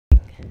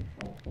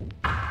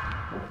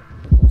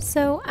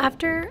So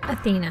after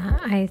Athena,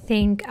 I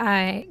think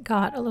I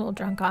got a little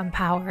drunk on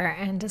power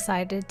and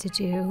decided to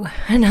do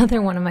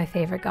another one of my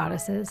favorite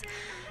goddesses,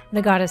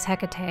 the goddess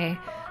Hecate,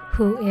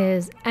 who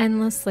is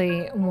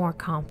endlessly more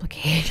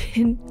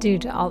complicated due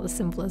to all the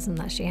symbolism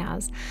that she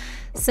has.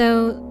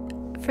 So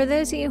for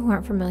those of you who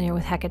aren't familiar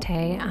with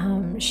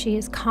Hecate, she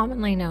is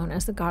commonly known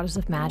as the goddess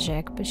of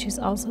magic, but she's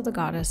also the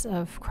goddess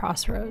of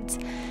crossroads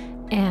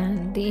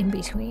and the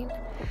in-between.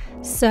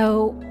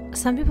 So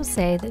some people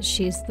say that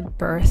she's the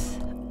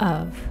birth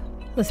of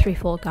the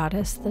threefold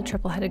goddess, the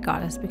triple-headed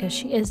goddess, because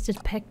she is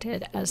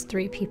depicted as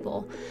three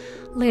people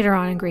later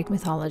on in Greek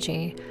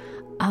mythology.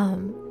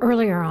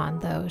 Earlier on,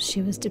 though,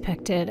 she was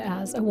depicted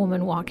as a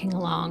woman walking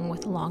along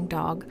with a long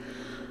dog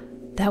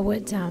that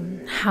would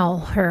howl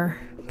her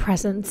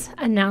presence,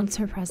 announce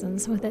her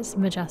presence with its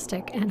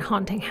majestic and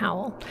haunting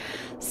howl.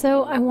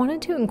 So I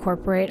wanted to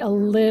incorporate a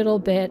little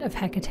bit of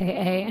Hecate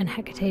A and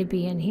Hecate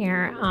B in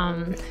here,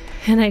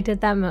 and I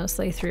did that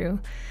mostly through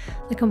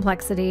the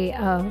complexity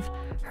of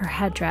her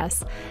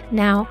headdress.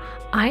 Now,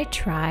 I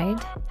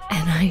tried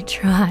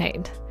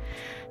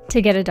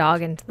to get a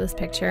dog into this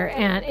picture,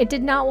 and it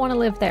did not want to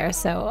live there,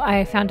 so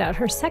I found out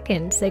her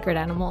second sacred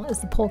animal is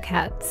the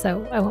polecat,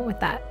 so I went with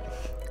that.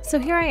 So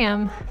here I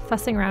am,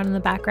 fussing around in the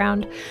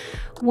background.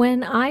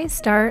 When I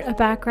start a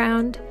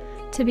background,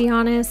 to be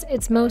honest,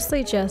 it's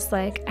mostly just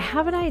like I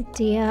have an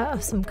idea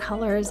of some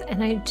colors,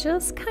 and I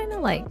just kind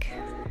of like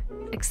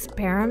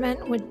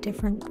experiment with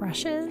different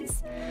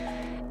brushes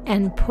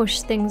and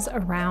push things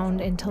around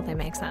until they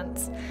make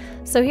sense.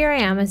 So here I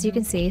am, as you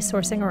can see,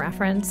 sourcing a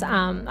reference.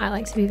 I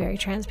like to be very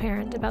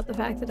transparent about the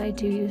fact that I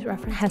do use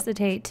reference.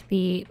 Hesitate to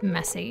be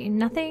messy.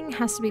 Nothing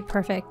has to be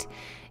perfect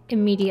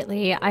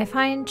immediately. I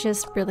find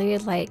just really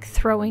like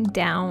throwing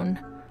down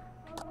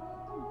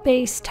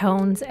base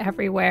tones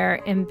everywhere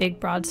in big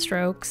broad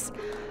strokes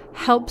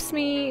helps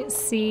me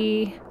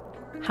see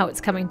how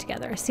it's coming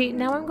together. See,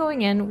 now I'm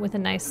going in with a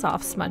nice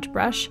soft smudge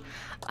brush.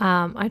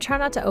 I try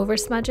not to over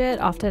smudge it.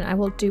 Often I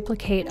will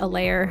duplicate a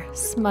layer,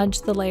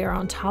 smudge the layer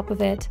on top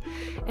of it,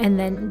 and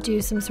then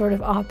do some sort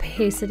of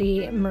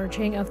opacity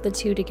merging of the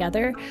two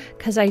together,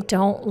 because I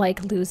don't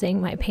like losing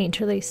my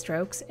painterly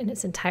strokes in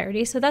its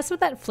entirety. So that's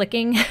what that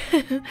flicking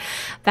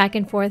back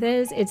and forth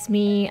is. It's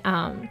me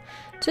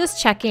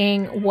just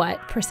checking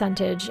what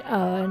percentage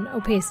of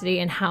opacity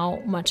and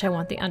how much I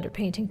want the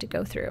underpainting to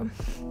go through.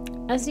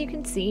 As you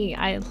can see,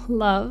 I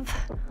love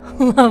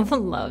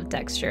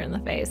texture in the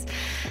face.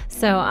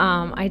 So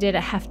I did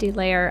a hefty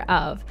layer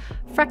of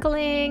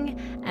freckling,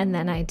 and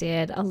then I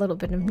did a little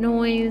bit of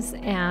noise,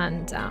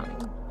 and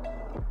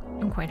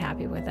I'm quite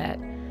happy with it.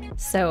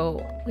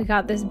 So we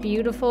got this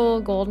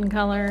beautiful golden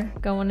color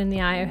going in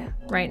the eye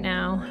right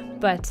now,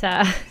 but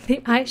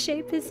the eye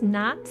shape is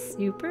not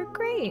super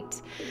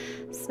great.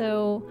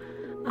 So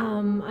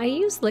I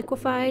use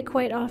Liquify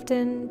quite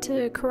often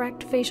to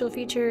correct facial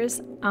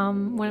features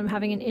when I'm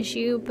having an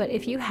issue, but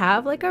if you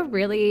have like a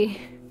really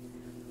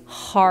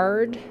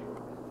hard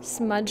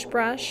smudge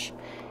brush,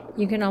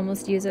 you can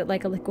almost use it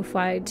like a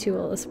liquefied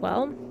tool as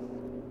well.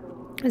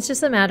 It's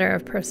just a matter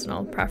of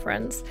personal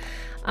preference.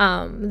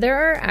 There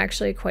are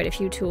actually quite a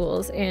few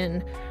tools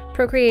in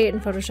Procreate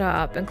and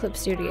Photoshop and Clip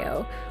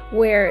Studio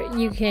where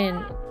you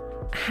can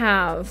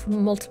have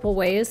multiple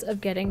ways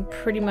of getting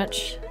pretty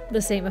much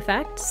the same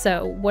effect,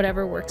 so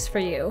whatever works for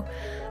you.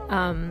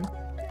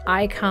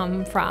 I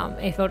come from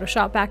a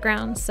Photoshop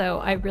background, so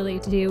I really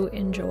do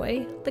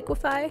enjoy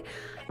Liquify,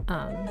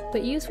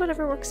 but use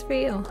whatever works for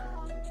you.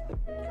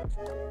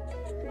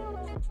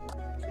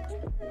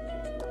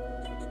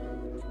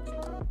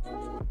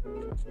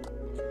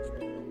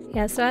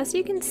 Yeah, so as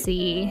you can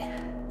see,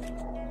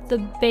 the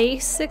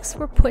basics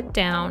were put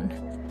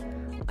down.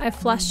 I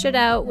flushed it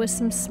out with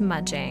some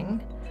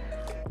smudging.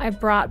 I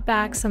brought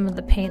back some of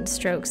the paint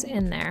strokes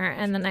in there,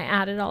 and then I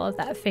added all of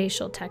that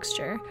facial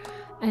texture.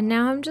 And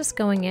now I'm just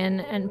going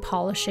in and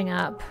polishing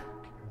up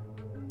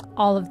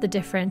all of the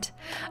different,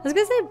 I was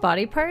gonna say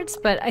body parts,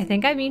 but I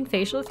think I mean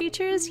facial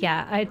features.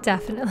 Yeah, I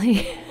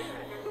definitely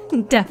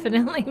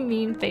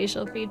mean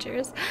facial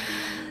features.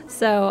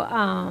 So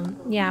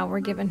yeah, we're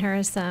giving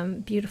her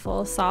some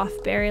beautiful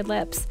soft berry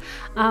lips.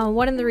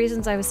 One of the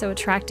reasons I was so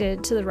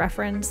attracted to the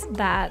reference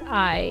that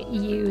I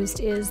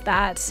used is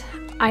that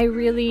I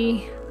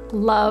really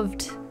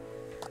loved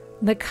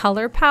the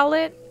color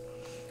palette.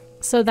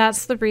 So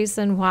that's the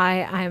reason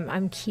why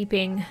I'm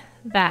keeping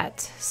that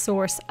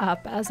source up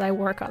as I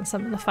work on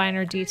some of the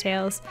finer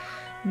details,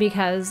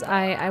 because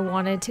I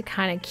wanted to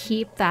kind of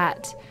keep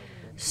that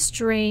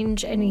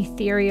strange and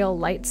ethereal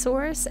light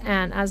source.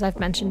 And as I've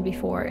mentioned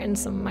before in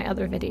some of my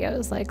other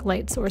videos, like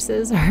light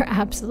sources are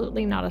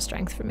absolutely not a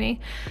strength for me.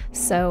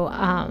 So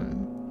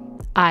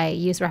I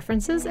use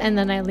references and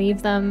then I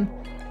leave them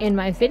in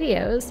my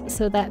videos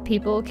so that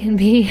people can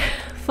be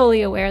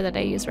fully aware that I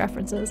use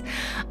references.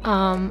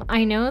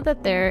 I know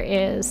that there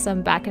is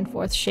some back and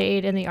forth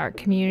shade in the art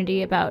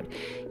community about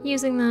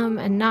using them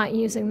and not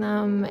using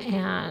them,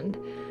 and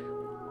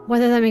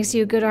whether that makes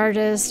you a good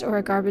artist or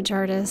a garbage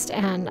artist.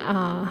 And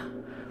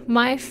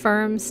my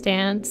firm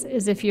stance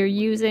is if you're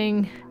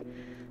using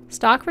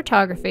stock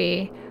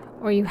photography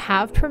or you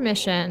have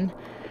permission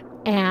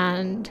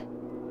and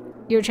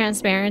you're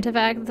transparent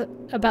about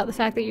the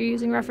fact that you're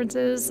using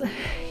references,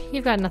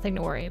 you've got nothing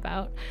to worry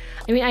about.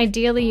 I mean,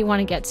 ideally you want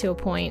to get to a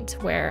point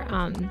where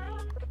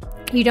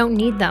you don't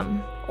need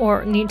them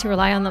or need to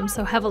rely on them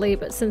so heavily,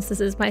 but since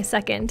this is my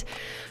second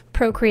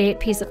Procreate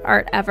piece of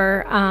art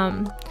ever,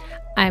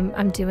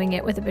 I'm doing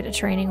it with a bit of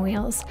training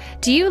wheels.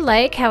 Do you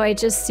like how I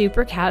just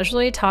super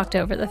casually talked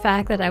over the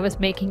fact that I was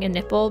making a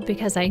nipple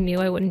because I knew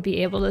I wouldn't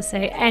be able to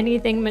say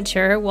anything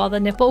mature while the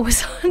nipple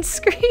was on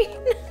screen?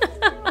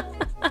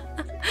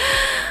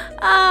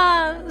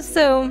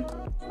 So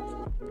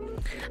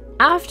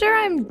after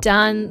I'm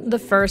done the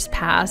first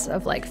pass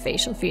of like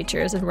facial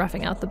features and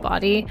roughing out the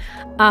body,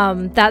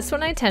 that's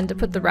when I tend to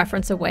put the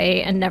reference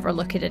away and never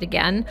look at it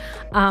again.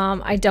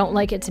 I don't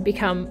like it to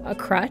become a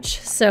crutch.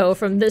 So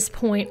from this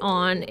point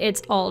on,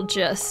 it's all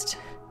just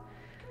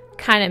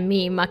kind of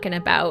me mucking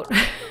about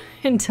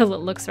until it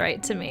looks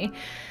right to me.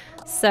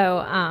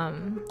 So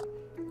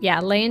yeah,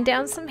 laying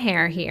down some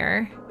hair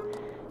here.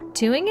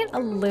 Doing it a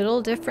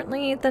little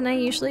differently than I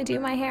usually do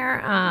my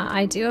hair.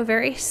 I do a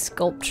very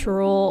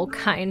sculptural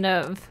kind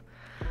of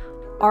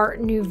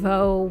Art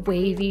Nouveau,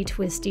 wavy,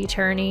 twisty,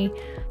 turny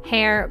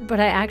hair,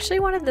 but I actually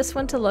wanted this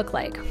one to look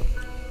like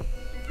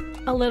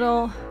a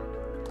little,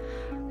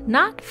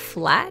 not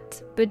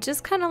flat, but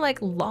just kind of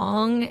like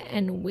long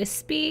and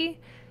wispy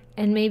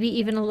and maybe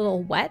even a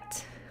little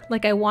wet.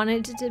 Like I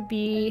wanted it to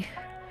be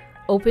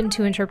open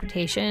to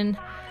interpretation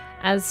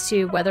as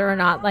to whether or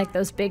not like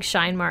those big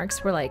shine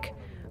marks were like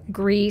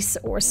grease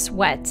or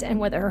sweat and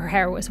whether her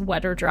hair was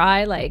wet or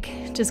dry,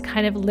 like just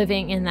kind of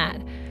living in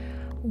that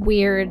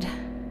weird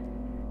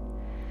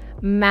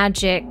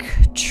magic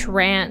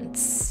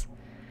trance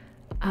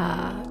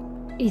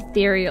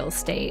ethereal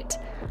state.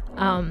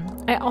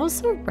 I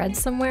also read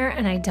somewhere,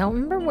 and I don't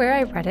remember where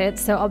I read it,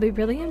 so I'll be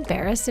really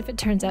embarrassed if it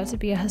turns out to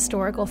be a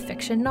historical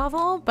fiction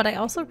novel, but I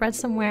also read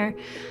somewhere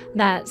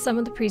that some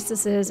of the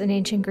priestesses in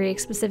ancient Greek,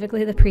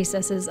 specifically the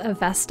priestesses of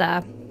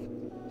Vesta,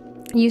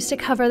 used to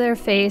cover their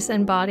face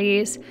and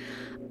bodies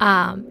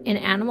in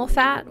animal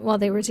fat while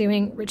they were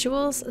doing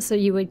rituals. So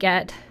you would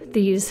get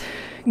these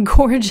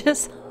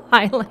gorgeous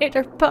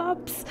highlighter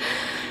pops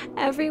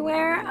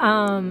everywhere.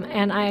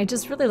 And I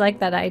just really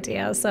like that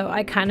idea. So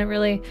I kind of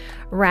really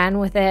ran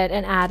with it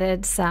and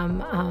added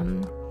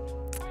some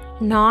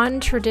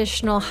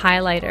non-traditional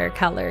highlighter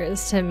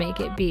colors to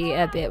make it be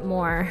a bit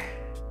more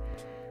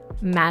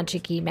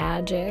magic-y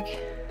magic.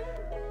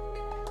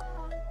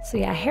 So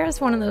yeah, hair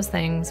is one of those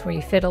things where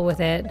you fiddle with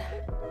it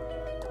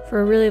for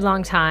a really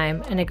long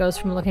time and it goes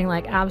from looking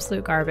like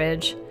absolute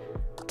garbage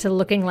to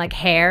looking like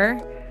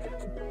hair,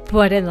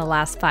 but in the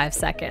last 5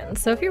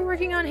 seconds. So if you're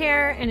working on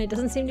hair and it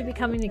doesn't seem to be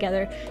coming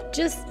together,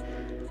 just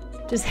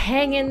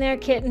hang in there,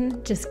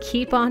 kitten. Just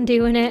keep on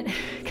doing it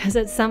because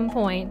at some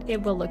point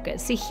it will look good.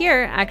 See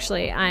here,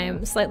 actually, I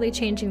am slightly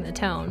changing the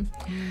tone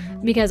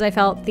because I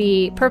felt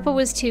the purple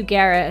was too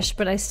garish,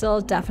 but I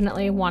still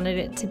definitely wanted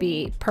it to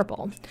be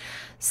purple.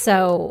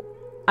 So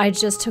I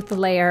just took the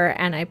layer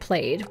and I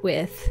played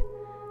with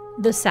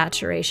the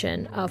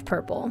saturation of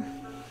purple.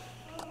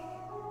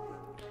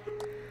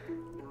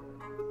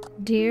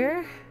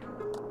 Dear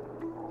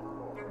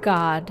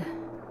God,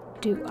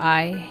 do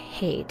I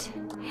hate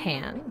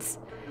hands.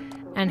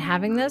 And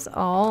having this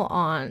all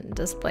on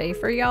display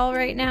for y'all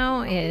right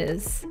now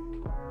is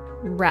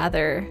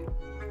rather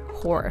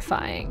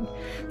horrifying.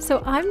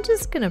 So I'm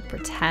just gonna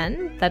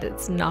pretend that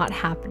it's not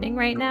happening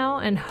right now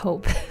and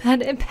hope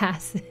that it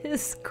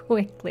passes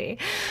quickly.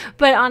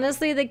 But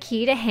honestly, the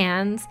key to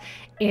hands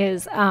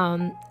is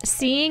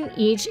seeing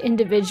each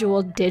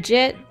individual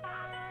digit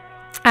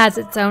as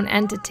its own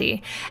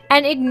entity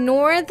and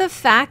ignore the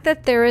fact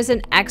that there is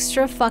an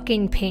extra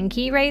fucking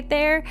pinky right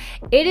there.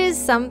 It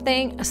is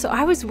something. So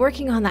I was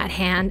working on that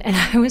hand and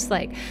I was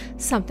like,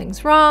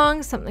 something's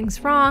wrong,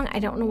 I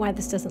don't know why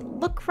this doesn't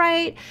look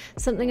right,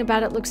 something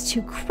about it looks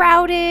too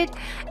crowded.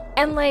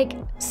 And like,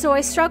 so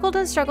I struggled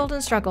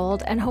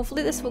and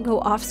hopefully this will go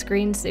off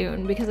screen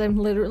soon because I'm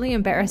literally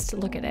embarrassed to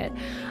look at it.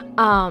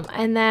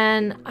 And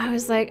then I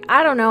was like,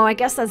 I don't know, I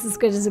guess that's as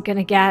good as it's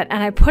gonna get,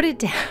 and I put it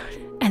down.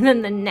 And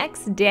then the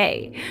next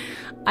day,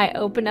 I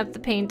opened up the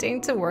painting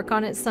to work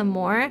on it some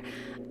more.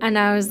 And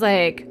I was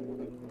like,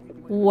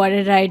 what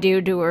did I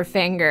do to her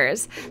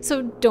fingers?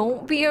 So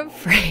don't be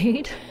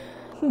afraid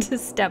to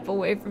step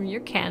away from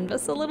your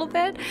canvas a little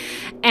bit.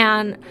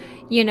 And,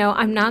 you know,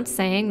 I'm not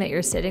saying that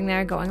you're sitting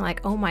there going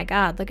like, oh my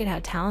God, look at how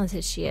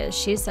talented she is.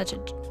 She's such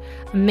an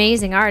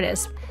amazing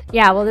artist.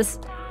 Yeah, well, this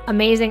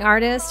amazing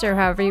artist, or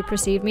however you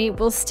perceive me,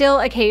 will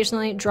still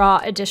occasionally draw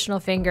additional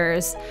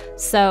fingers.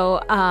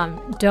 So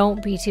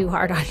don't be too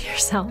hard on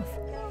yourself.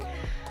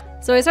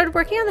 So I started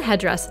working on the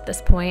headdress at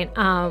this point.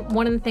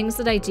 One of the things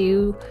that I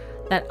do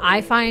that I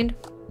find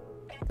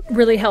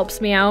really helps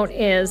me out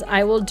is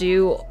I will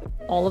do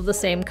all of the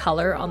same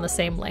color on the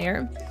same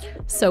layer.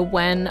 So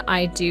when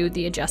I do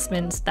the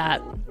adjustments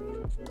that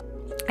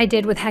I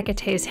did with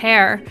Hecate's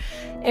hair,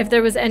 if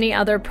there was any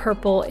other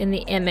purple in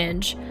the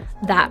image,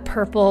 that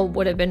purple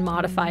would have been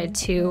modified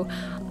too.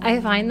 I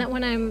find that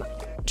when I'm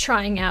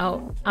trying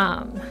out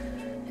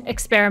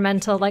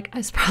experimental, like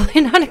it's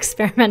probably not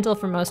experimental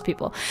for most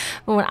people,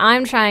 but when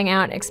I'm trying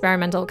out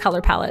experimental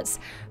color palettes,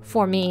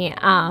 for me,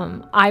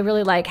 I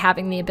really like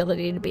having the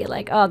ability to be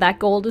like, oh, that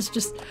gold is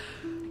just,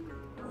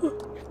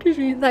 excuse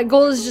me, that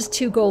gold is just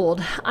too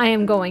gold. I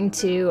am going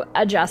to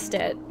adjust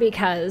it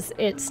because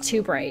it's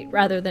too bright,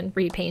 rather than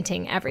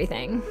repainting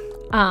everything.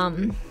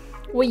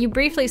 What you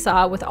briefly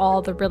saw with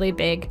all the really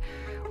big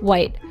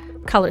white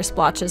color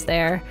splotches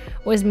there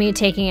was me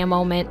taking a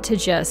moment to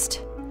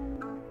just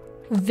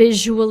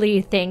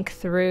visually think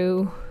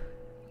through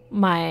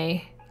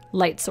my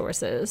light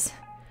sources.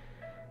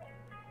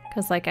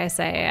 Because like I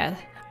say,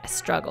 I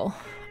struggle.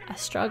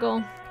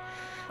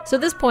 So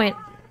at this point,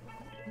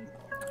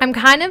 I'm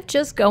kind of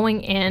just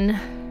going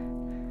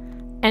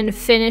in and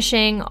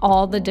finishing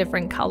all the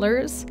different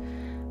colors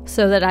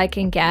so that I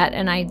can get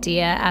an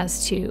idea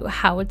as to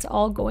how it's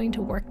all going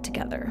to work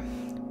together.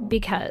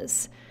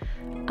 Because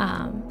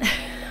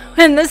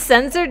when the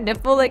censored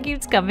nipple that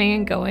keeps coming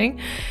and going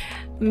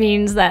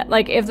means that,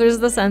 like, if there's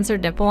the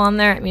censored nipple on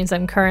there, it means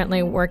I'm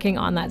currently working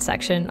on that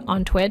section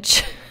on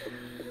Twitch.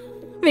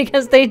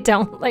 Because they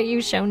don't let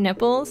you show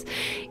nipples,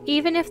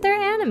 even if they're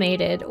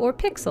animated or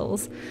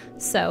pixels.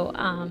 So,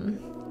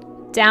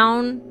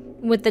 down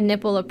with the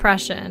nipple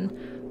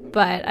oppression,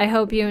 but I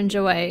hope you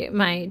enjoy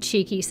my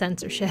cheeky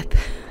censorship.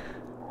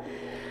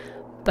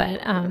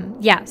 But,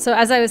 yeah, so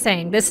as I was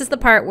saying, this is the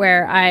part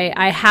where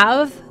I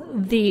have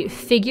the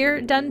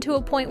figure done to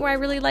a point where I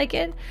really like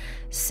it.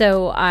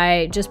 So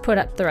I just put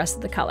up the rest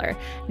of the color.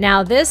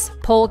 Now this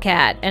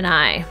polecat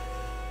and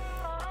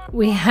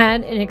we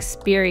had an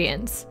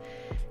experience.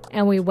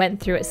 And we went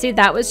through it. See,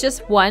 that was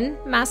just one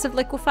massive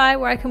liquefy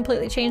where I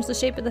completely changed the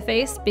shape of the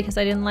face because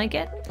I didn't like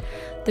it.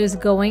 There's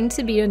going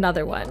to be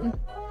another one.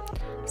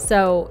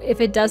 So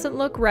if it doesn't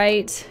look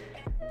right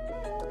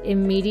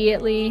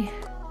immediately,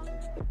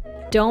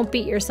 don't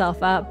beat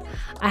yourself up.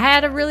 I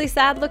had a really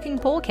sad looking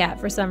polecat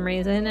for some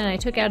reason, and I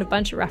took out a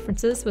bunch of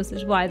references, which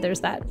is why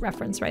there's that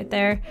reference right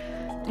there,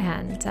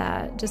 and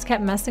just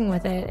kept messing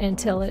with it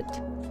until it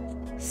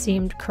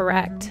seemed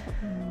correct.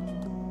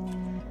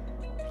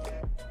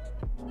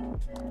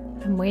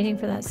 I'm waiting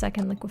for that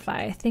second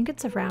liquefy. I think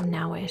it's around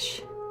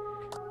now-ish.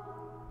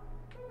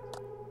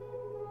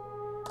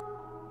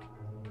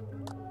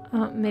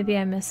 Oh, maybe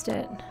I missed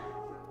it.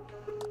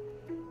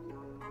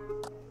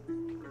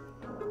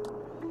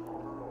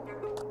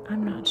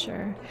 I'm not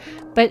sure.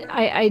 But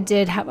I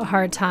did have a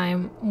hard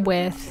time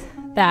with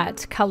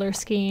that color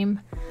scheme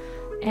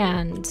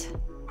and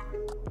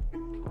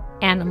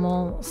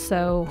animal,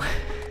 so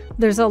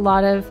there's a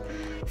lot of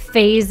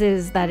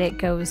phases that it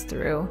goes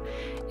through,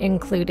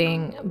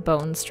 including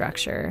bone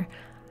structure.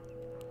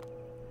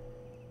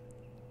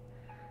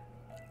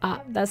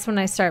 That's when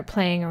I start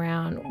playing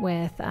around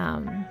with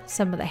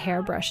some of the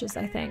hair brushes,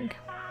 I think.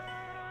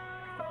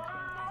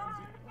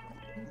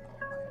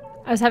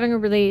 I was having a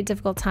really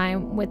difficult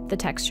time with the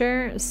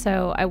texture,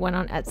 so I went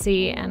on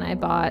Etsy and I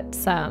bought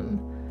some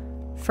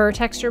fur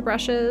texture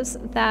brushes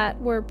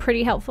that were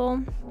pretty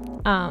helpful.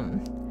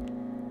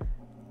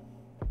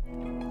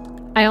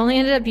 I only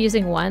ended up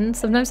using one.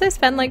 Sometimes I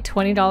spend like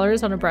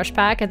 $20 on a brush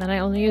pack and then I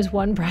only use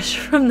one brush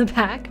from the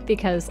pack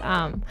because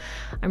I'm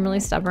really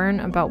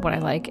stubborn about what I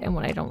like and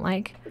what I don't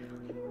like.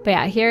 But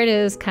yeah, here it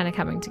is kind of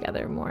coming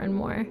together more and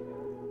more.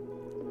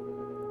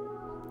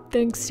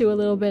 Thanks to a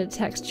little bit of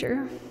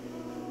texture.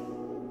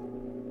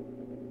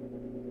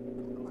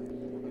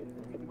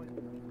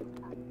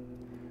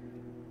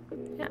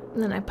 Yeah,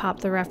 and then I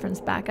pop the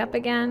reference back up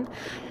again.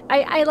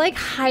 I like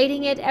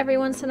hiding it every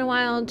once in a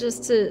while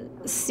just to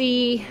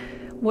see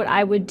what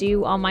I would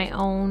do on my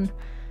own,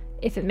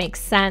 if it makes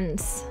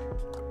sense,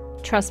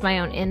 trust my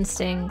own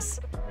instincts.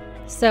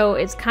 So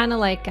it's kind of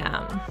like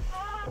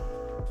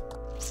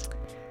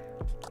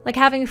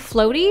having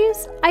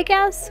floaties, I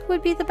guess,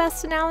 would be the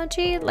best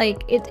analogy.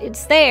 Like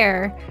it's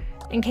there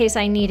in case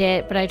I need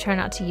it, but I try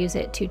not to use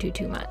it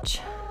too much.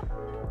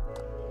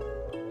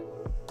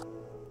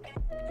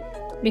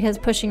 Because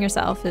pushing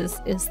yourself is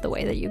the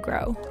way that you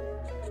grow.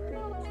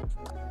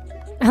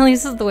 At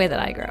least it's the way that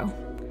I grow.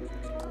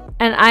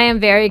 And I am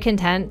very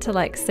content to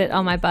like sit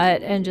on my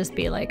butt and just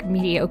be like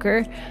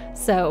mediocre.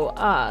 So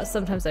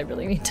sometimes I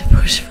really need to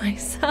push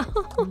myself.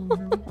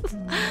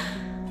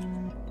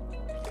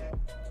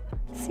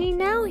 See,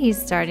 now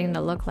he's starting to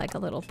look like a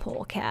little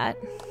polecat.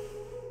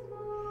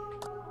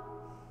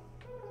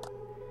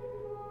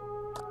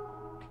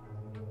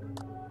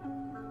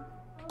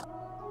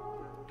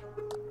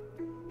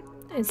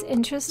 It's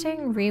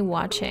interesting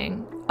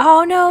rewatching.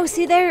 Oh no,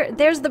 see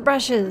there's the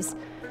brushes.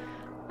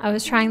 I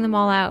was trying them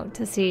all out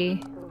to see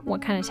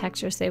what kind of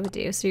textures they would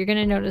do. So you're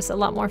gonna notice a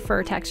lot more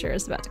fur texture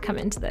is about to come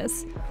into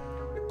this.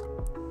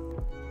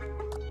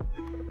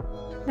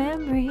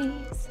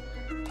 Memories.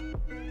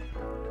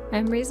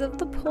 Memories of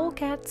the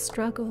polecat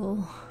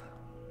struggle.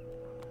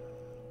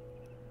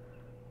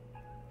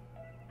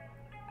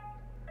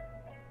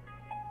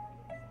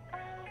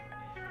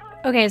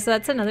 Okay, so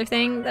that's another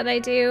thing that I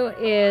do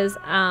is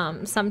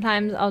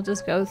sometimes I'll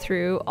just go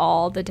through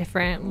all the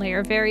different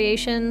layer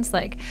variations,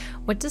 like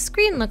what does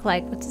screen look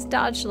like, what does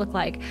dodge look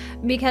like,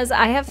 because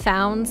I have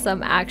found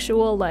some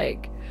actual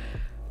like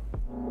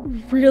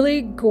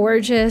really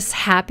gorgeous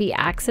happy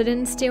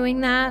accidents doing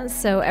that.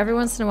 So every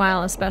once in a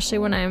while, especially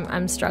when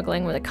I'm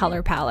struggling with a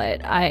color palette,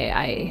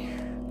 I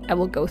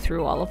will go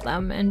through all of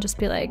them and just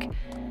be like,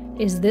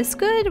 is this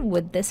good?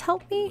 Would this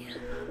help me?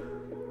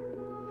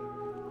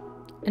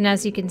 And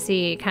as you can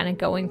see, kind of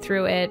going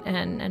through it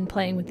and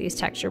playing with these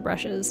texture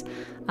brushes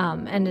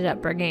ended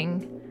up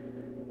bringing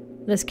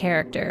this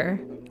character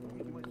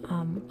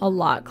a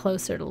lot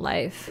closer to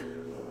life.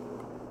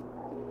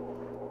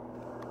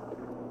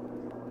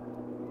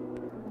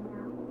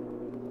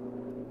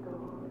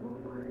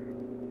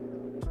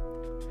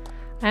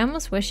 I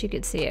almost wish you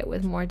could see it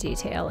with more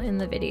detail in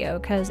the video,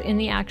 because in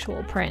the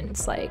actual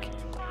prints, like,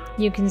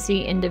 you can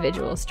see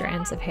individual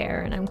strands of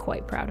hair, and I'm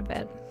quite proud of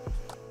it.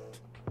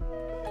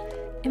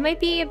 It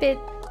might be a bit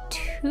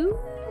too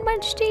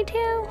much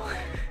detail,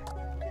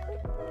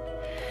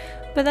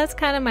 but that's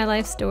kind of my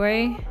life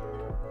story.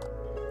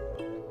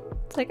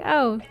 It's like,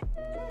 oh,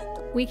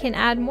 we can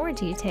add more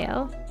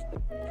detail.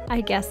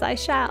 I guess I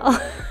shall.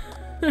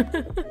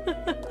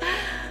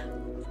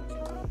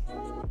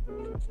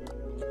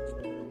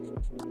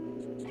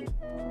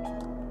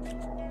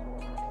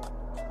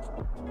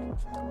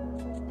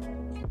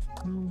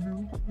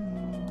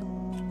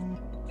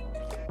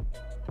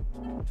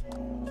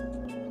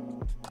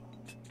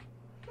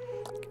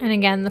 And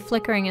again, the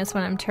flickering is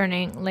when I'm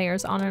turning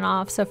layers on and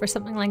off. So for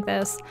something like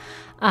this,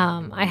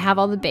 I have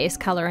all the base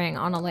coloring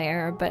on a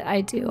layer, but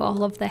I do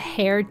all of the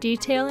hair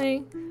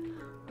detailing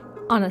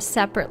on a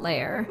separate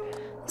layer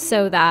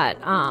so that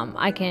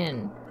I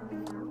can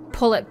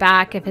pull it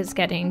back if it's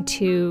getting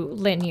too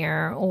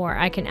linear, or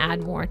I can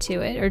add more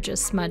to it or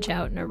just smudge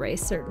out and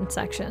erase certain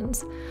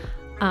sections.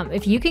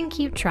 If you can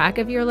keep track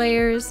of your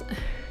layers,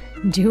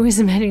 do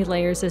as many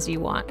layers as you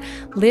want.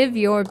 Live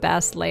your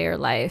best layer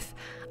life.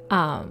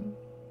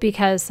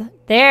 Because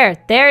there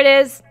it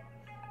is.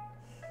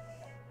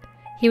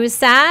 He was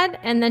sad,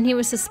 and then he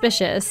was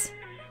suspicious,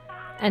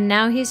 and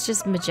now he's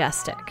just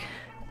majestic.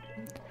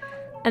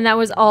 And that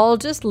was all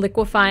just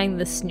liquefying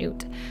the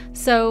snoot.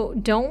 So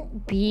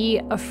don't be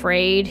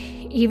afraid,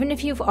 even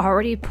if you've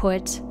already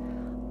put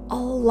a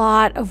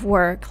lot of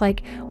work.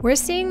 Like, we're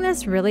seeing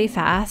this really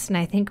fast, and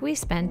I think we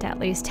spent at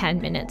least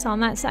 10 minutes on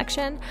that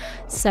section.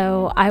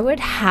 So I would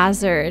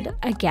hazard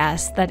a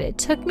guess that it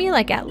took me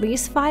like at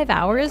least 5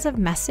 hours of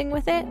messing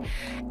with it,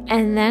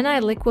 and then I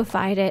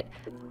liquefied it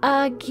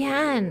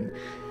again.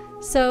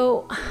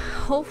 So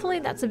hopefully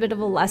that's a bit of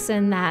a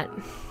lesson that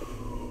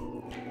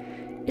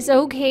it's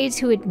okay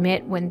to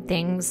admit when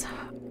things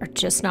are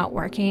just not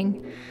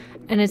working.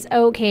 And it's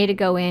okay to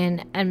go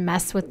in and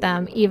mess with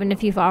them, even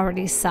if you've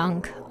already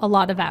sunk a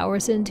lot of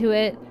hours into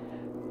it.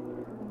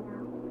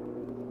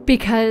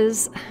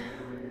 Because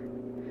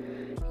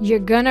you're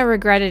gonna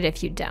regret it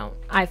if you don't,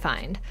 I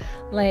find.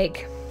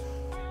 Like,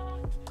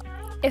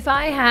 if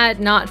I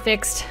had not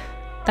fixed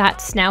that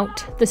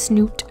the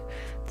snoot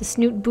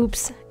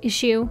boops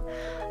issue,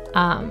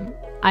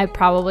 I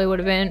probably would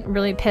have been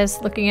really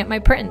pissed looking at my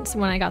prints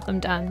when I got them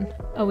done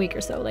a week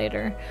or so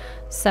later.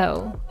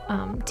 So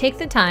take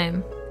the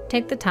time.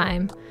 Take the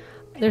time.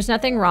 There's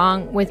nothing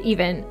wrong with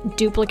even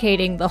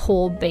duplicating the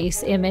whole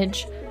base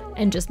image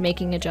and just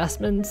making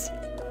adjustments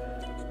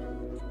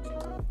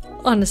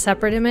on a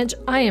separate image.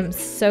 I am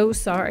so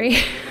sorry.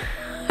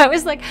 I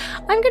was like,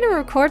 I'm gonna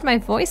record my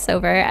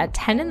voiceover at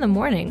 10 in the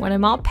morning when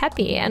I'm all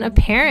peppy, and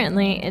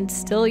apparently it's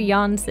still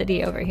Yawn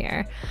City over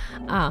here.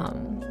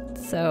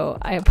 So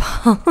I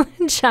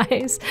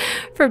apologize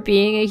for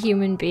being a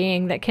human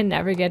being that can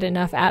never get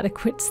enough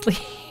adequate sleep.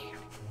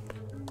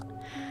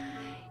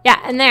 Yeah,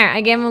 and there,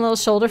 I gave him a little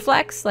shoulder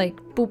flex, like,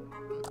 boop.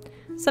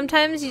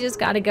 Sometimes you just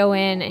gotta go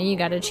in and you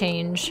gotta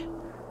change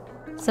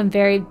some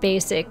very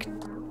basic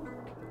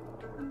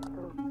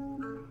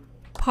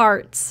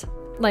parts.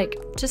 Like,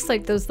 just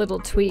like those little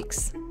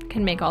tweaks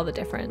can make all the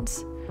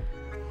difference.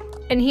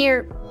 And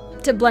here,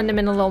 to blend them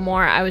in a little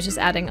more, I was just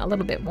adding a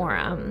little bit more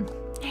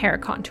hair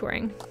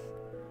contouring.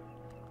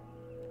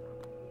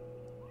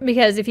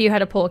 Because if you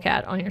had a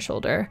polecat on your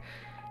shoulder,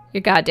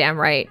 you're goddamn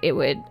right, it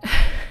would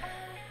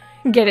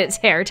get its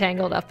hair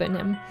tangled up in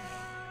him.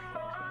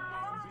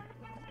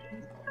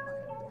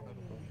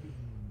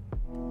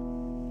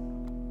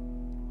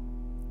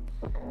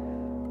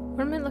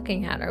 What am I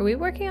looking at? Are we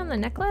working on the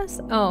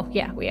necklace? Oh,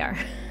 yeah, we are.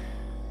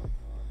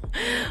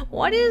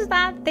 What is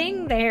that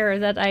thing there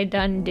that I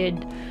done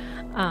did?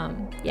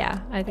 Yeah,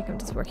 I think I'm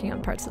just working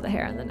on parts of the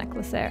hair and the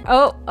necklace there.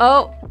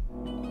 Oh!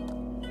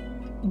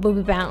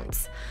 Booby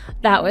bounce.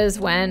 That was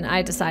when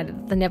I decided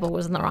that the nipple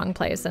was in the wrong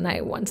place, and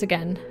I once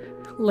again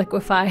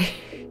liquefy.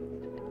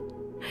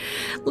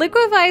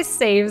 Liquefy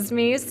saves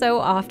me so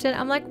often.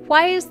 I'm like,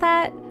 why is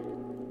that?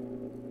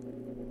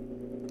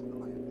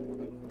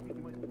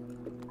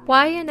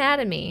 Why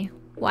anatomy?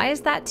 Why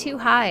is that too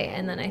high?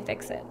 And then I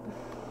fix it.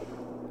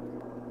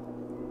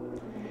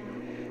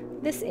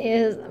 This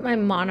is my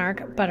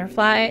monarch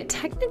butterfly.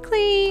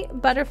 Technically,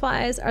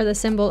 butterflies are the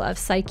symbol of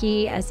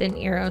Psyche, as in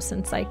Eros,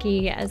 and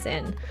Psyche, as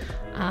in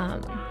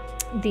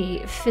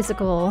the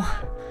physical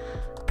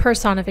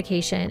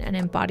personification and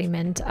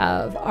embodiment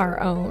of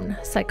our own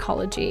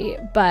psychology.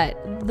 But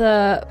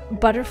the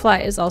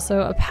butterfly is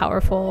also a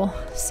powerful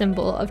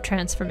symbol of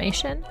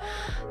transformation.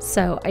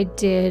 So I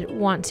did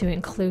want to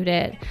include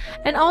it.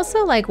 And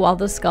also, like, while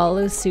the skull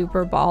is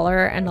super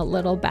baller and a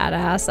little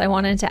badass, I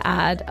wanted to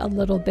add a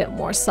little bit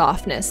more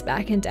softness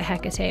back into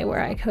Hecate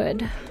where I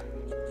could.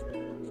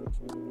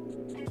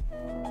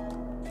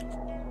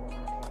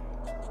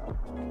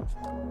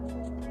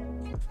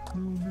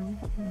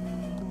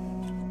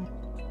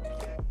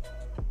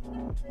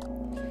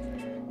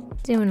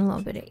 Doing a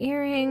little bit of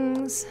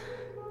earrings.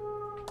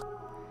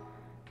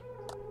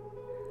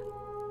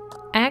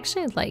 I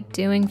actually like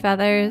doing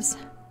feathers.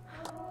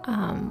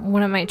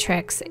 One of my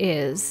tricks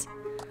is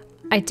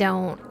I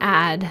don't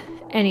add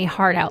any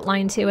hard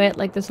outline to it.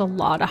 Like, there's a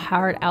lot of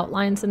hard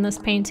outlines in this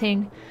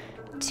painting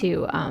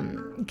to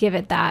give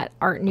it that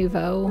Art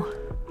Nouveau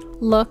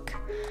look,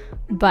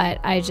 but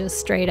I just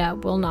straight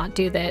up will not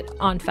do that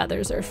on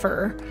feathers or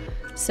fur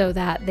so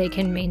that they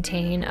can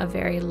maintain a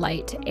very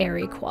light,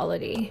 airy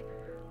quality.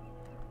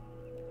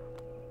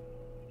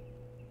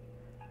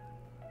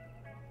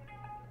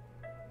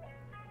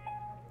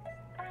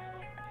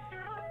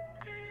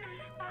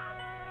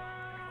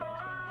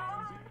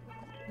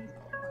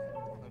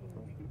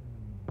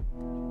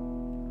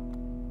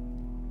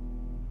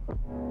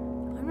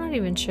 Not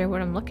even sure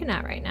what I'm looking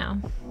at right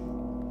now.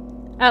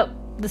 Oh,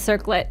 the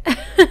circlet.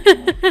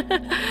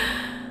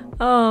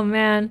 Oh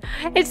man,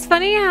 it's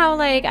funny how,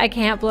 like, I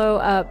can't blow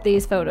up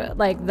these photos,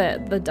 like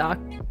the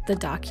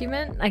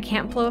document. I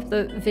can't blow up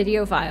the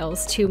video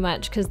files too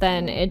much because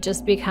then it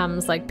just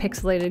becomes like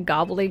pixelated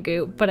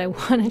gobbledygook. But I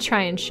want to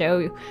try and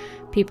show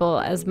people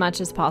as much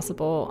as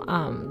possible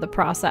the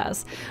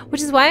process, which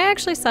is why I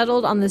actually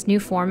settled on this new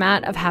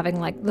format of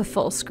having like the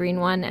full screen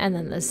one and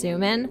then the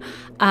zoom in.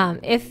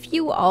 If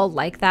you all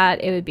like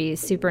that, it would be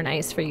super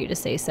nice for you to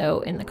say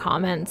so in the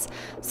comments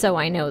so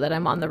I know that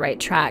I'm on the right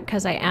track,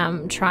 because I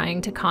am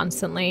trying to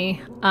constantly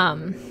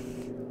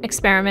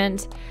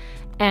experiment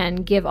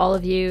and give all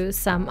of you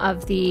some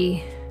of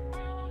the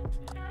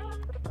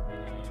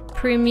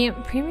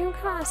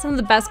some of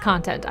the best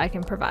content I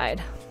can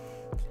provide.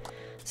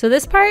 So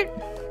this part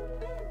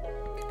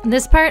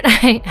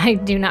I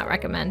do not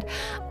recommend.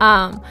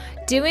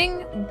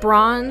 Doing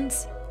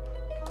bronze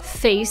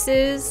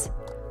faces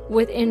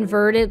with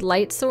inverted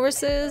light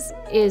sources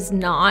is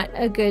not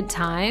a good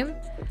time,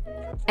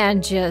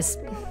 and just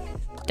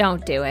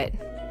don't do it.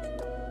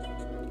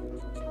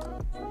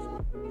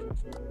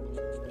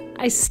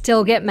 I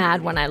still get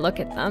mad when I look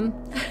at them.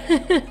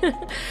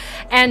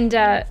 And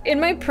in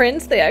my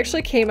prints, they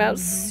actually came out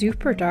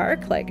super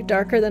dark, like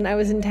darker than I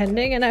was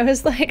intending. And I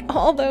was like,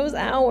 all of those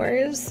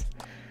hours,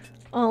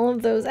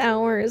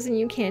 and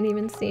you can't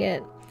even see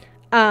it.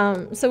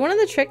 So one of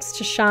the tricks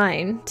to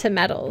shine to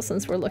metal,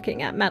 since we're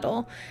looking at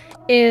metal,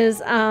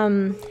 is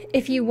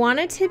if you want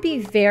it to be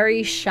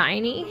very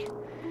shiny,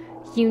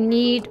 you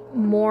need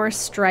more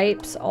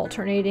stripes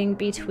alternating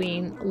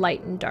between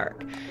light and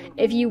dark.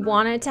 If you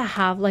want it to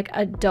have like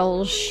a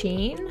dull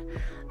sheen,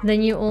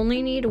 then you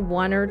only need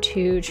 1 or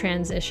 2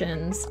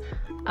 transitions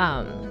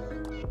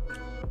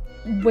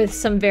with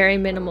some very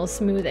minimal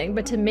smoothing.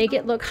 But to make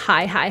it look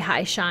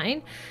high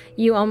shine,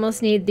 you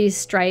almost need these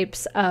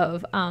stripes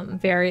of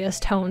various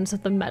tones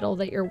of the metal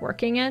that you're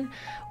working in,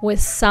 with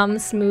some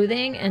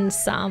smoothing and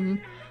some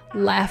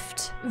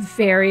left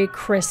very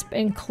crisp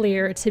and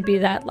clear to be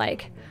that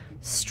like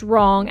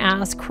strong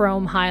ass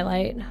chrome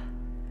highlight.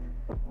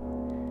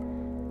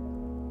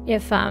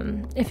 If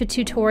a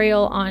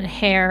tutorial on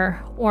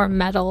hair or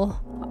metal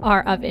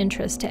are of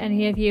interest to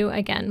any of you,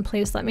 again,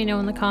 please let me know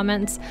in the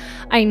comments.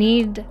 I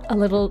need a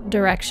little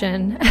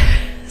direction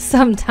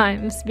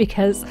sometimes,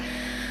 because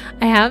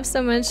I have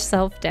so much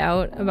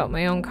self-doubt about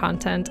my own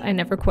content. I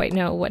never quite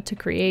know what to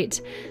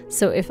create.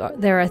 So if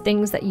there are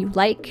things that you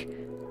like,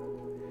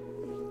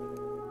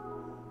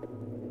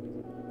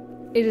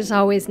 it is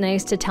always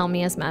nice to tell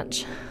me as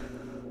much.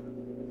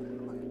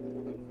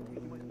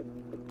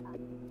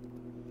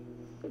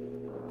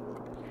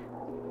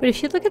 But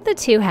if you look at the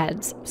 2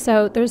 heads,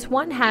 so there's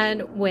one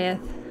head with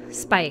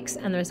spikes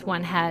and there's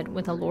one head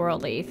with a laurel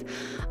leaf.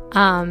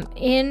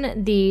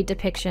 In the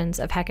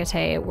depictions of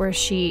Hecate, where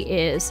she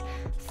is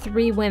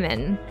 3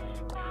 women,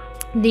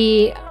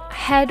 the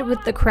head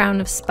with the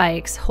crown of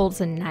spikes holds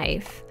a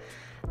knife.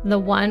 The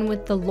one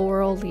with the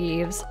laurel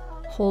leaves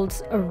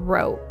holds a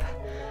rope.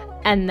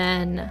 And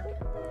then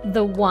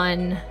the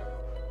one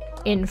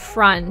in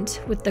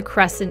front with the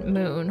crescent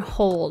moon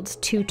holds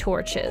 2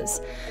 torches.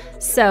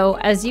 So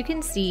as you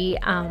can see,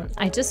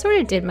 I just sort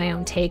of did my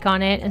own take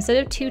on it. Instead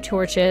of 2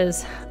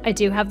 torches, I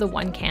do have the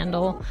 1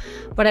 candle,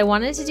 but I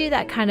wanted to do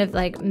that kind of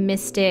like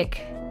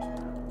mystic,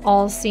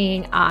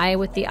 all-seeing eye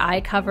with the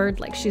eye covered,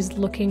 like she's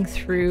looking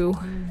through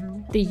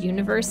the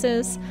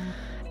universes.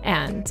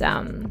 And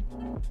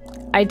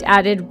I'd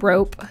added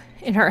rope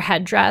in her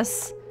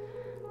headdress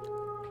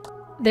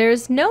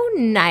There's no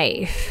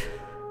knife,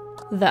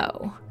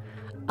 though.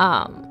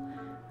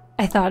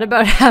 I thought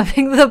about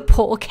having the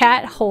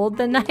polecat hold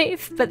the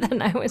knife, but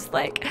then I was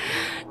like,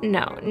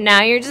 no,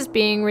 now you're just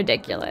being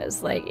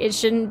ridiculous. Like, it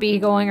shouldn't be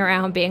going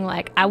around being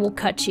like, I will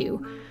cut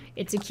you.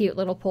 It's a cute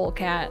little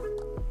polecat.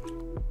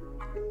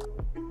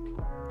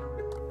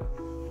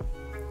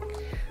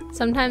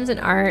 Sometimes in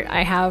art,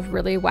 I have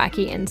really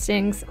wacky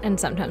instincts, and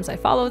sometimes I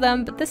follow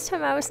them, but this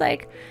time I was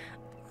like,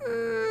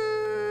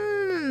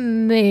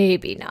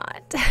 maybe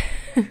not.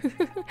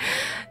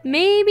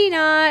 Maybe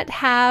not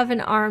have an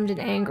armed and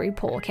angry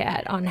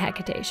polecat on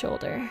Hecate's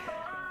shoulder.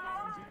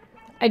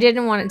 I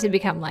didn't want it to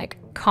become like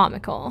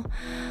comical.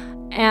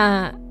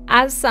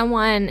 As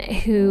someone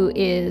who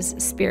is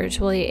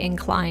spiritually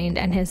inclined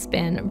and has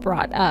been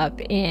brought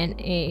up in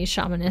a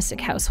shamanistic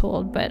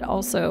household, but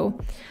also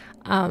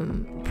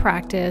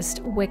practiced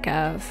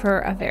Wicca for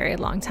a very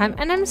long time,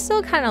 and I'm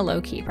still kind of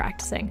low-key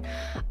practicing,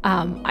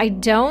 I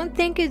don't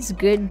think it's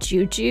good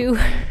juju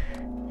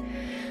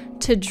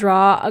to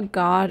draw a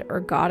god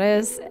or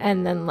goddess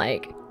and then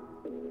like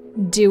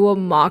do a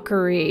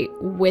mockery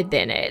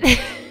within it.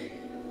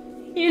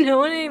 You know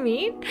what I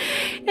mean?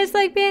 It's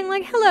like being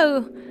like,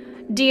 hello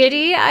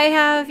deity, I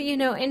have, you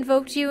know,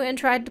 invoked you and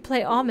tried to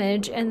play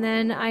homage, and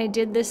then I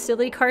did this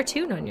silly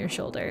cartoon on your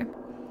shoulder.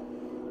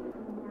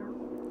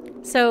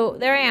 So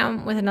there I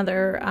am with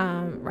another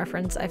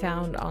reference I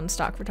found on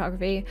stock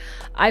photography.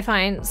 I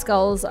find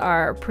skulls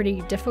are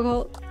pretty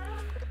difficult,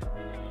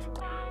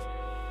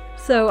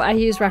 so I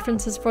use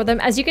references for them.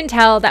 As you can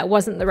tell, that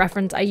wasn't the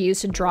reference I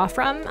used to draw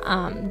from.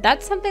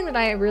 That's something that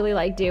I really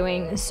like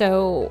doing,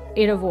 so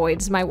it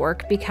avoids my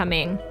work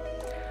becoming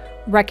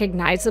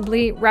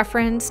recognizably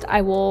referenced.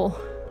 I will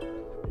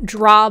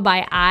draw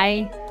by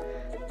eye,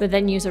 but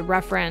then use a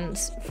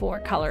reference for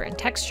color and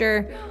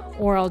texture,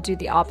 or I'll do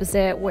the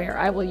opposite, where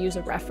I will use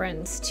a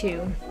reference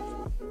to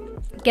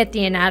get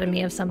the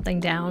anatomy of something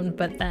down,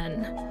 but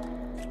then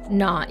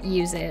not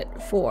use it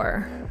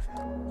for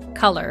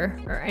color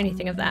or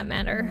anything of that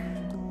matter.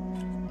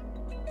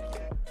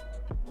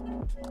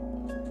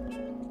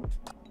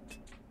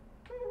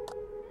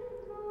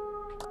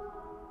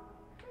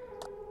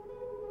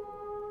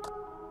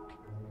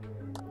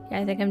 Yeah,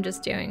 I think I'm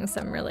just doing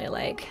some really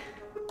like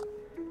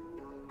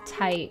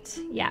tight,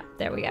 yeah,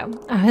 there we go.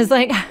 I was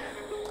like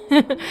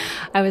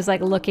I was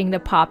like looking to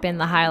pop in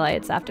the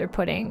highlights after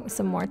putting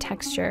some more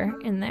texture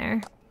in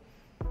there.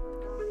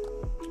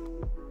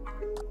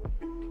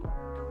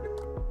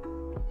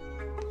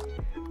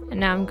 And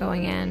now I'm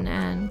going in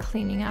and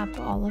cleaning up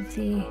all of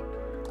the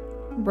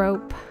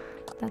rope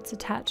that's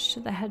attached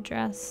to the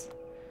headdress.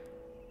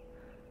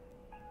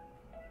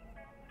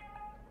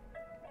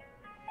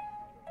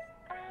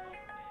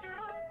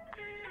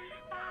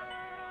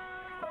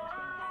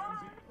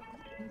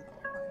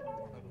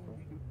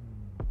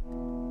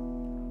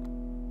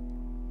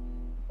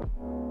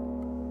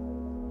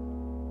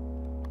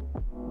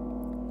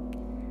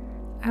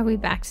 Are we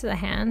back to the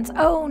hands?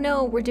 Oh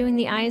no, we're doing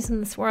the eyes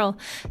and the swirl.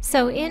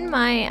 So in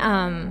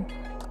my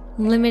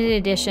limited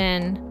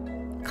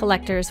edition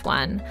collector's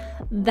one,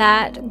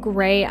 that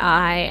gray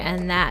eye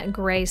and that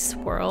gray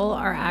swirl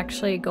are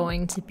actually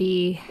going to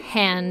be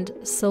hand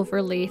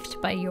silver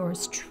leafed by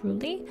yours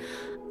truly.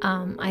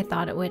 I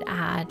thought it would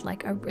add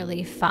like a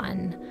really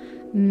fun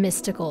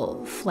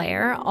mystical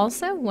flair.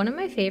 Also, one of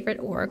my favorite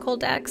oracle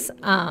decks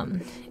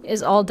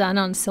is all done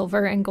on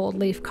silver and gold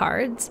leaf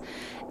cards.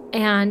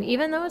 And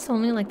even though it's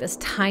only like this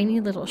tiny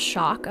little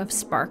shock of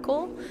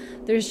sparkle,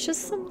 there's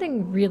just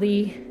something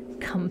really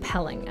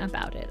compelling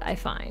about it, I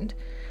find.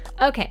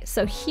 Okay,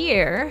 so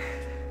here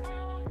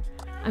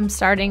I'm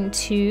starting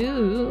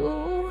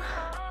to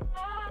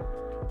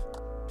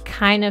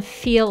kind of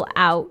feel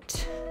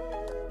out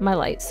my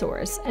light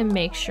source and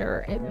make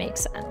sure it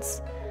makes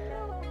sense,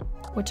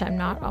 which I'm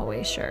not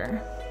always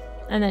sure.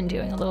 And then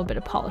doing a little bit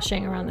of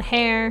polishing around the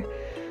hair.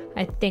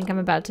 I think I'm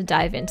about to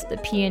dive into the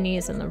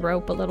peonies and the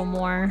rope a little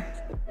more.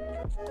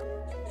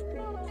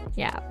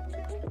 Yeah,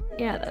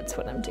 that's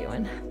what I'm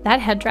doing. That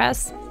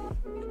headdress,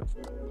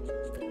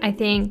 I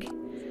think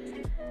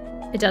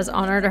it does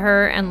honor to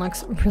her and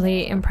looks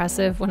really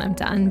impressive when I'm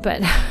done,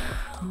 but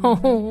oh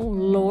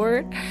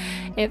Lord,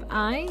 if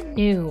I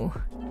knew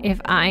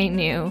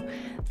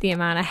the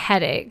amount of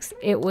headaches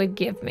it would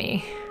give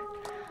me,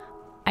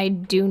 I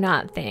do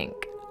not think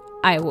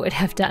I would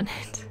have done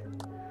it.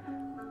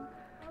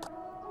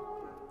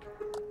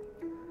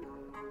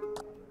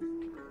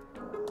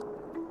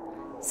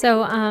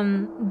 So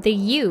the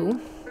yew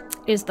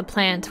is the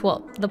plant,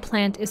 well, the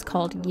plant is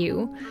called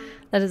yew,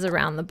 that is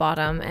around the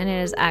bottom, and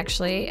it is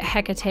actually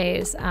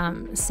Hecate's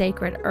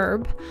sacred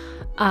herb.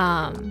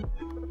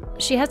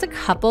 She has a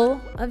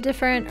couple of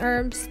different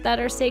herbs that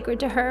are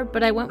sacred to her,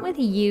 but I went with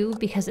yew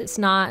because it's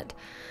not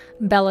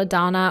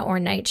belladonna or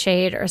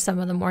nightshade or some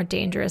of the more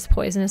dangerous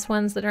poisonous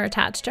ones that are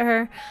attached to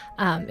her.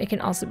 It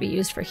can also be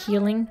used for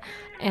healing,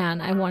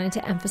 and I wanted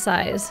to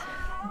emphasize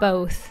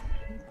both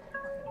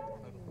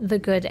the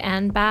good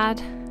and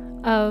bad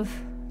of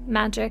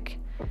magic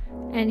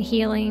and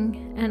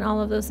healing and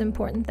all of those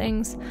important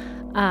things.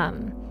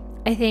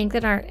 I think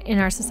that in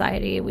our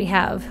society, we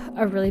have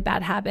a really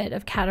bad habit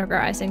of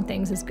categorizing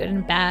things as good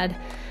and bad.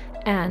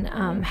 And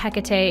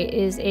Hecate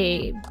is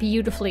a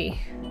beautifully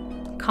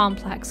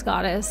complex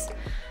goddess,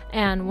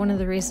 and one of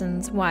the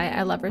reasons why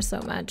I love her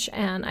so much.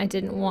 And I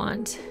didn't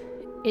want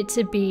it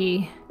to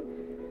be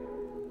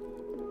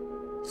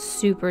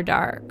super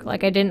dark.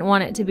 Like, I didn't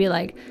want it to be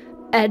like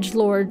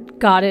edgelord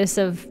goddess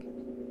of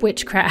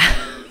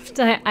witchcraft.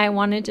 I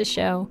wanted to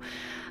show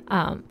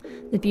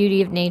the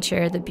beauty of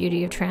nature, the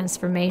beauty of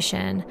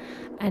transformation,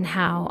 and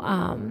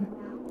how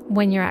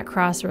when you're at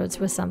crossroads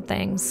with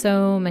something,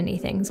 so many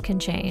things can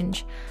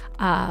change,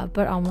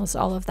 but almost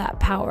all of that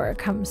power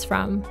comes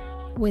from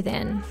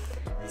within.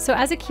 So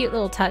as a cute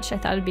little touch, I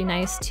thought it'd be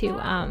nice to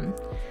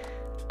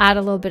add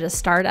a little bit of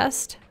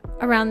stardust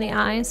around the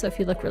eye. So if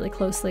you look really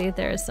closely,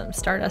 there's some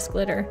stardust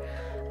glitter.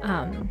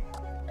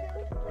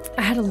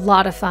 I had a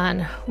lot of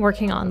fun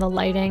working on the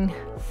lighting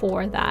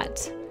for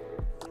that.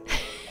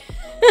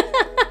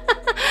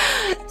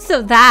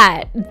 So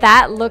that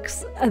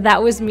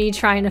was me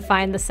trying to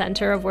find the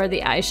center of where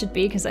the eye should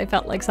be, because I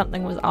felt like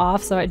something was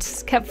off. So I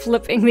just kept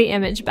flipping the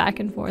image back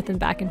and forth,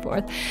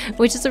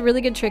 which is a really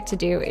good trick to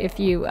do if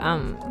you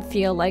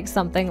feel like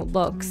something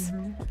looks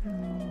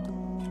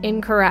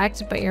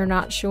incorrect but you're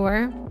not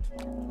sure.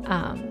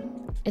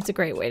 It's a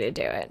great way to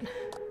do it.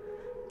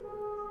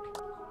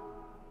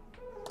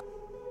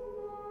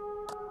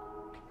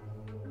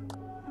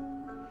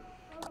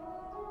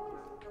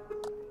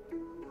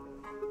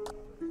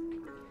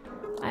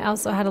 I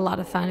also had a lot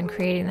of fun in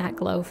creating that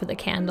glow for the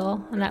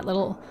candle, and that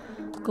little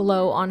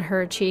glow on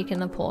her cheek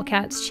and the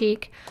polecat's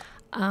cheek.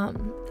 I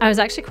was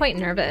actually quite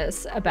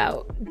nervous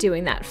about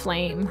doing that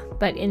flame,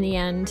 but in the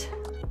end,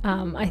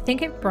 I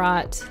think it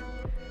brought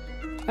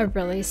a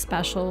really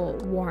special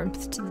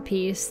warmth to the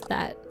piece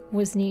that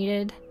was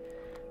needed.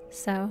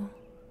 So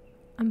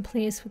I'm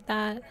pleased with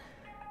that.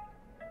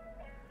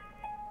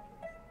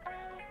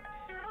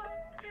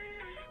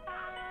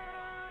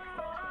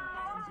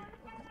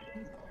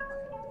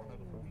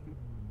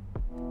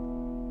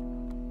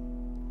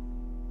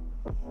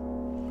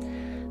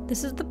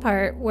 This is the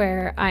part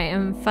where I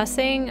am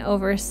fussing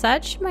over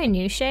such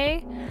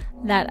minutiae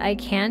that I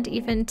can't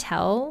even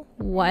tell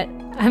what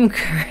I'm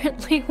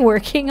currently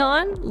working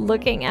on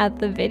looking at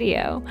the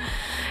video.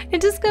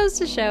 It just goes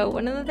to show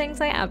one of the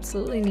things I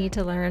absolutely need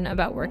to learn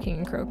about working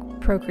in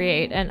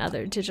Procreate and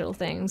other digital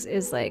things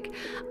is, like,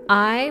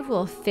 I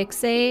will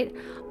fixate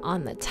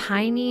on the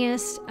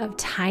tiniest of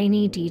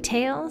tiny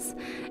details,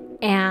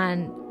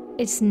 and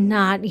it's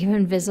not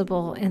even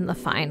visible in the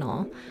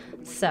final.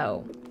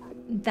 So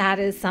that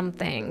is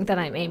something that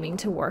I'm aiming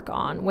to work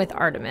on with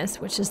Artemis,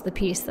 which is the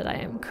piece that I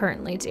am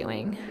currently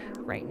doing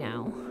right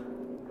now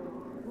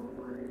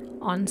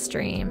on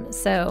stream.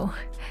 So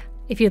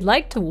if you'd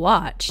like to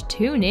watch,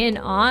 tune in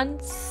on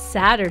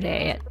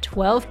Saturday at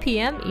 12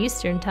 p.m.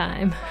 Eastern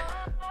Time.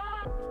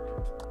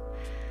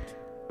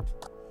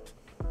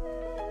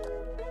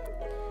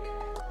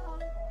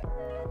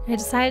 I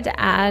decided to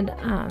add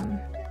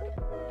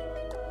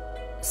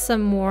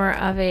some more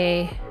of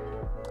a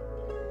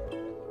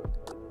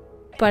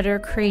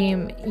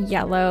buttercream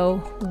yellow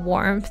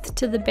warmth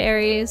to the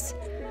berries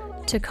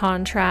to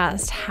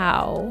contrast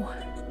how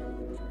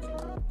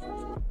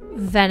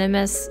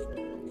venomous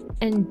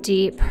and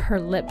deep her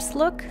lips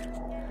look.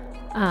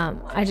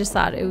 I just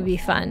thought it would be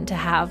fun to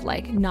have,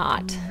 like,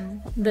 not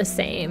the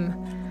same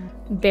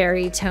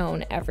berry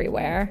tone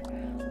everywhere,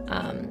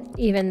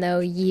 even though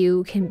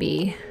you can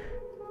be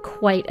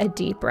quite a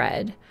deep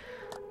red.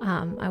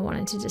 I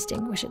wanted to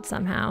distinguish it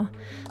somehow.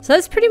 So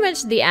that's pretty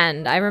much the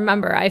end. I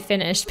remember I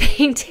finished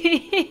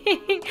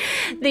painting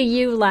the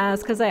yew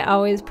last because I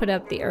always put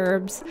up the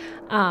herbs.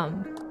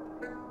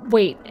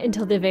 Wait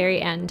until the very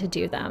end to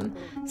do them.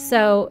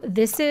 So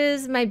this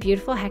is my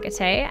beautiful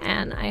Hecate,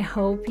 and I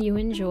hope you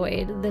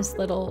enjoyed this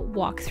little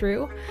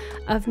walkthrough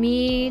of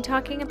me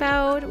talking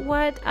about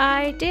what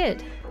I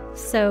did.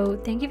 So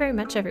thank you very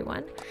much,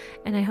 everyone,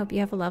 and I hope you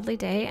have a lovely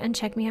day, and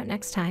check me out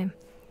next time.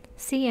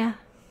 See ya.